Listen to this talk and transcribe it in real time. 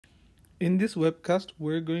In this webcast,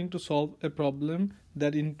 we're going to solve a problem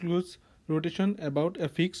that includes rotation about a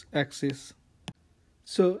fixed axis.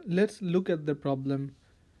 So let's look at the problem.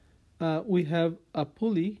 We have a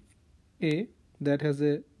pulley A that has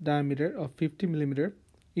a diameter of 50 millimeter.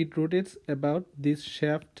 It rotates about this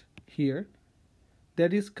shaft here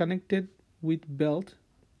that is connected with belt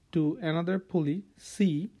to another pulley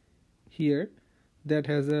C here that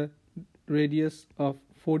has a radius of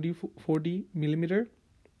 40 millimeter.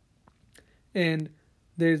 And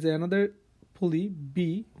there is another pulley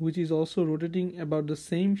B which is also rotating about the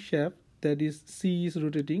same shaft, that is C is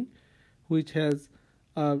rotating, which has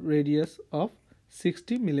a radius of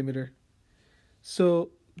 60 millimeter. So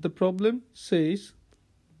the problem says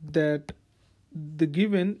that the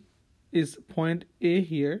given is point A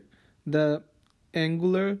here. The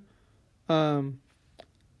angular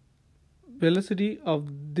velocity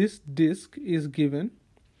of this disk is given,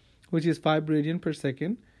 which is 5 radian per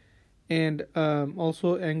second. And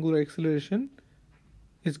also angular acceleration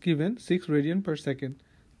is given 6 radian per second.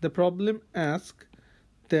 The problem asks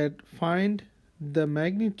that find the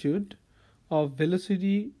magnitude of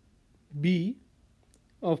velocity B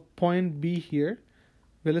of point B here,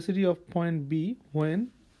 velocity of point B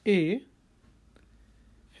when A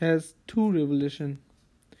has 2 revolution.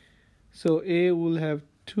 So A will have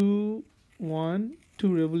 2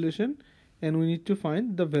 revolution, and we need to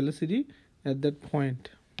find the velocity at that point.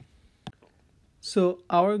 So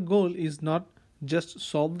our goal is not just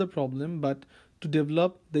solve the problem, but to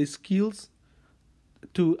develop the skills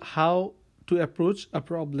to how to approach a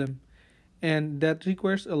problem, and that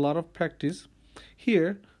requires a lot of practice.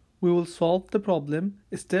 Here we will solve the problem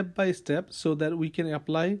step by step so that we can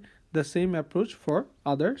apply the same approach for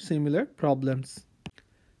other similar problems.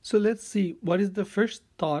 So let's see what is the first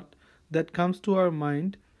thought that comes to our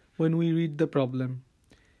mind when we read the problem.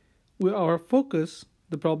 Our focus,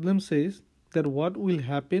 the problem says that what will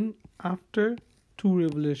happen after 2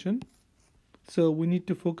 revolution. So we need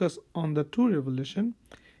to focus on the 2 revolution,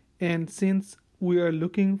 and since we are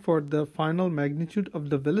looking for the final magnitude of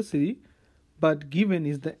the velocity, but given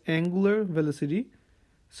is the angular velocity,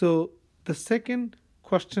 so the second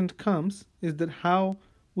question comes is that how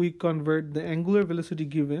we convert the angular velocity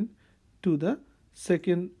given to the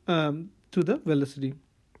second to the velocity.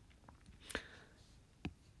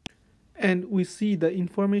 And we see the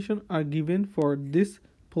information are given for this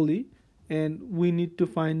pulley, and we need to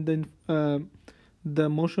find the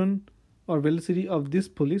motion or velocity of this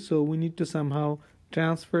pulley. So we need to somehow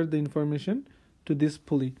transfer the information to this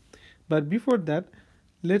pulley. But before that,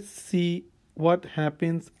 let's see what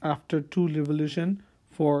happens after 2 revolution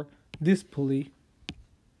for this pulley.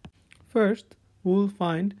 First, we will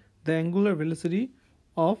find the angular velocity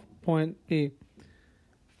of point A.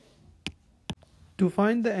 To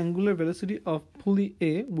find the angular velocity of pulley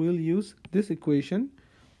A, we will use this equation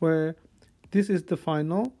where this is the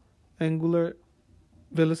final angular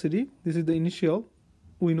velocity, this is the initial,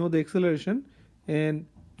 we know the acceleration, and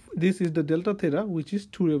this is the delta theta, which is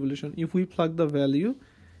 2 revolution. If we plug the value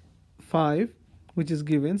 5, which is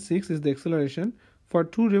given, 6 is the acceleration. For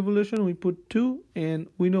 2 revolution we put 2, and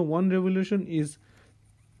we know 1 revolution is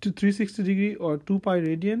to 360 degree or 2 pi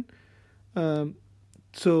radian.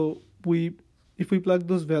 So if we plug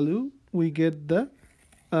those value, we get the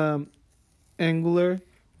angular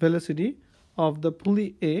velocity of the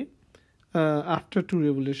pulley A after 2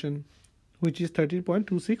 revolution, which is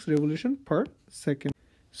 13.26 revolution per second.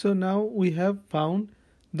 So now we have found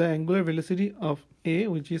the angular velocity of A,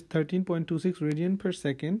 which is 13.26 radian per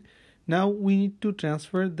second. Now we need to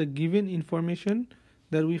transfer the given information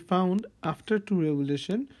that we found after 2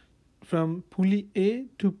 revolution from pulley A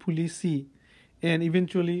to pulley C, and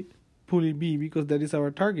eventually pulley B, because that is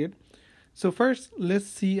our target. So first, let's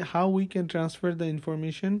see how we can transfer the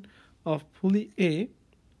information of pulley A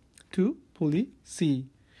to pulley C,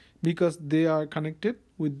 because they are connected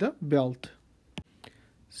with the belt.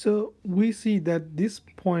 So we see that this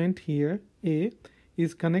point here, A,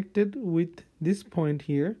 is connected with this point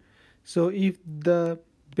here. So if the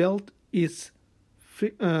belt is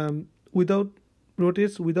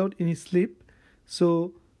rotates without any slip,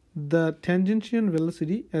 so the tangential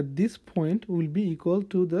velocity at this point will be equal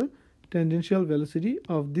to the tangential velocity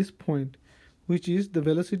of this point, which is the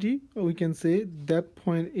velocity, we can say that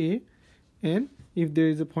point A, and if there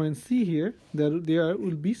is a point C here, that there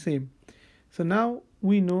will be same. So now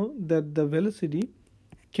we know that the velocity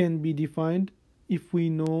can be defined if we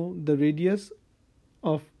know the radius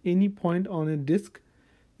of any point on a disk,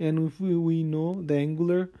 and if we know the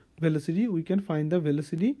angular velocity, we can find the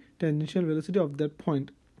velocity, tangential velocity of that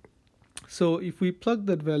point. So if we plug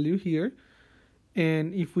that value here,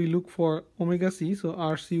 And if we look for omega c, so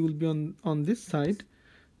RC will be on this side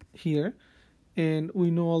here, and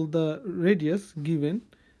we know all the radius given,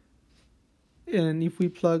 and if we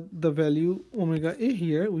plug the value omega a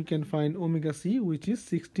here, we can find omega c, which is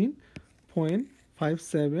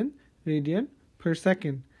 16.57 radian per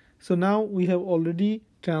second. So now we have already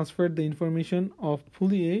transferred the information of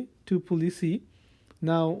pulley A to pulley C.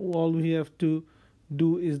 Now all we have to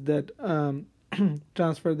do is that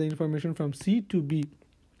transfer the information from C to B.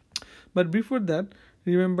 But before that,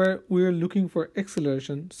 remember, we are looking for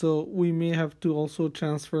acceleration, so we may have to also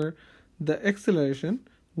transfer the acceleration,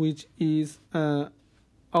 which is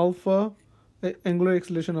alpha angular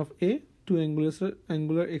acceleration of A to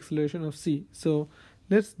angular acceleration of C. So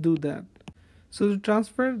let's do that. So to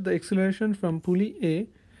transfer the acceleration from pulley A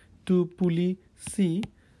to pulley C,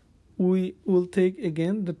 we will take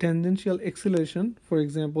again the tangential acceleration, for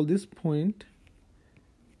example this point,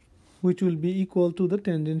 which will be equal to the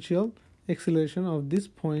tangential acceleration of this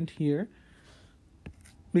point here,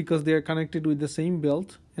 because they are connected with the same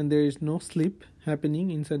belt and there is no slip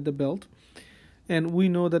happening inside the belt. And we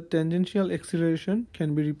know that tangential acceleration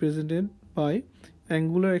can be represented by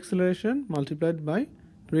angular acceleration multiplied by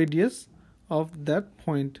radius of that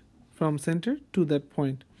point from center to that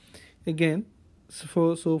point. Again,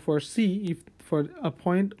 so for C, if for a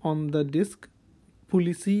point on the disk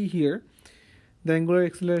pulley C here, the angular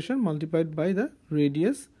acceleration multiplied by the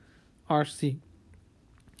radius RC.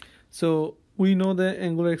 So we know the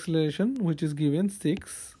angular acceleration, which is given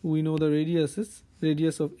 6. We know the radius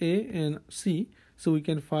of A and C, so we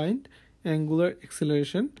can find angular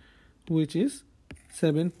acceleration, which is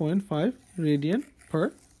 7.5 radian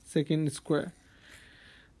per second square.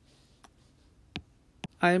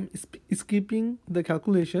 I am skipping the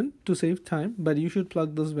calculation to save time, but you should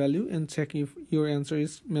plug this value and check if your answer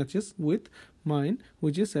matches with mine,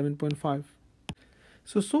 which is 7.5.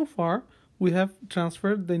 So far we have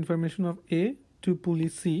transferred the information of A to pulley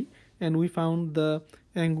C, and we found the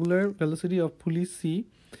angular velocity of pulley C,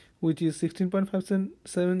 which is 16.57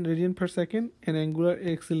 radian per second, and angular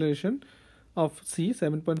acceleration of C,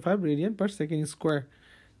 7.5 radian per second square.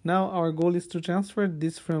 Now our goal is to transfer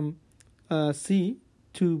this from C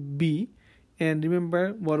to B, and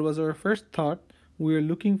remember what was our first thought. We are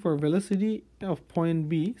looking for velocity of point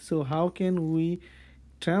B, so how can we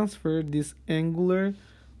transfer this angular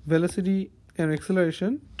velocity and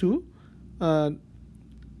acceleration to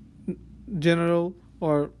general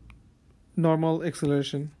or normal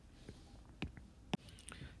acceleration?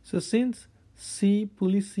 So since C,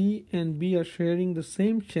 pulley C and B are sharing the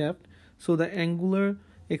same shaft, so the angular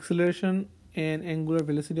acceleration and angular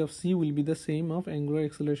velocity of C will be the same of angular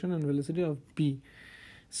acceleration and velocity of B.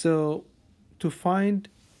 So to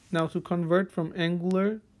convert from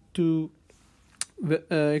angular to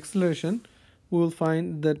acceleration, we will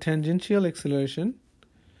find the tangential acceleration,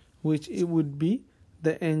 which it would be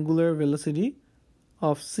the angular velocity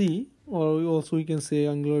of C, or also we can say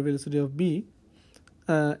angular velocity of B,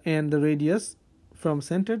 and the radius from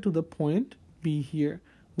center to the point B here,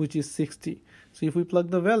 which is 60. So if we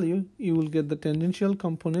plug the value, you will get the tangential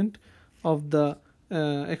component of the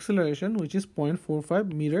acceleration, which is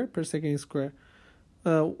 0.45 meter per second square.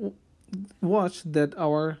 Watch that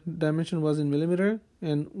our dimension was in millimeter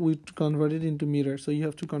and we converted into meter, so you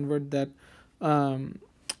have to convert that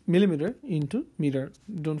millimeter into meter.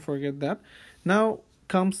 Don't forget that. Now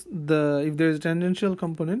comes if there is a tangential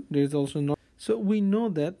component, there is also no. So we know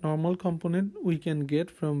that normal component we can get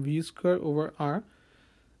from v square over r,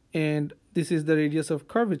 and this is the radius of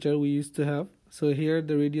curvature we used to have. So here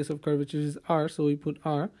the radius of curvature is r, so we put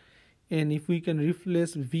r, and if we can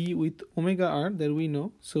replace v with omega r, that we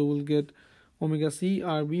know, so we'll get omega c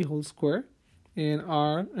rb whole square, and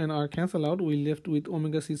r cancel out, we left with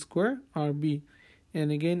omega c square rb.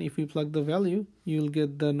 And again, if we plug the value, you'll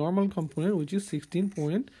get the normal component, which is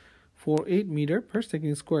 16.48 meter per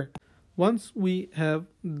second square. Once we have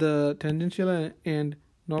the tangential and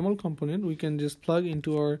normal component, we can just plug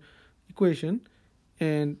into our equation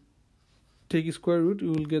and take a square root.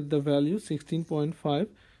 You will get the value 16.5.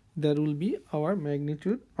 That will be our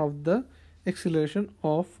magnitude of the acceleration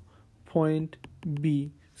of point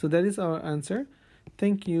B. So that is our answer.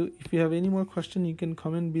 Thank you. If you have any more question, you can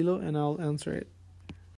comment below and I'll answer it.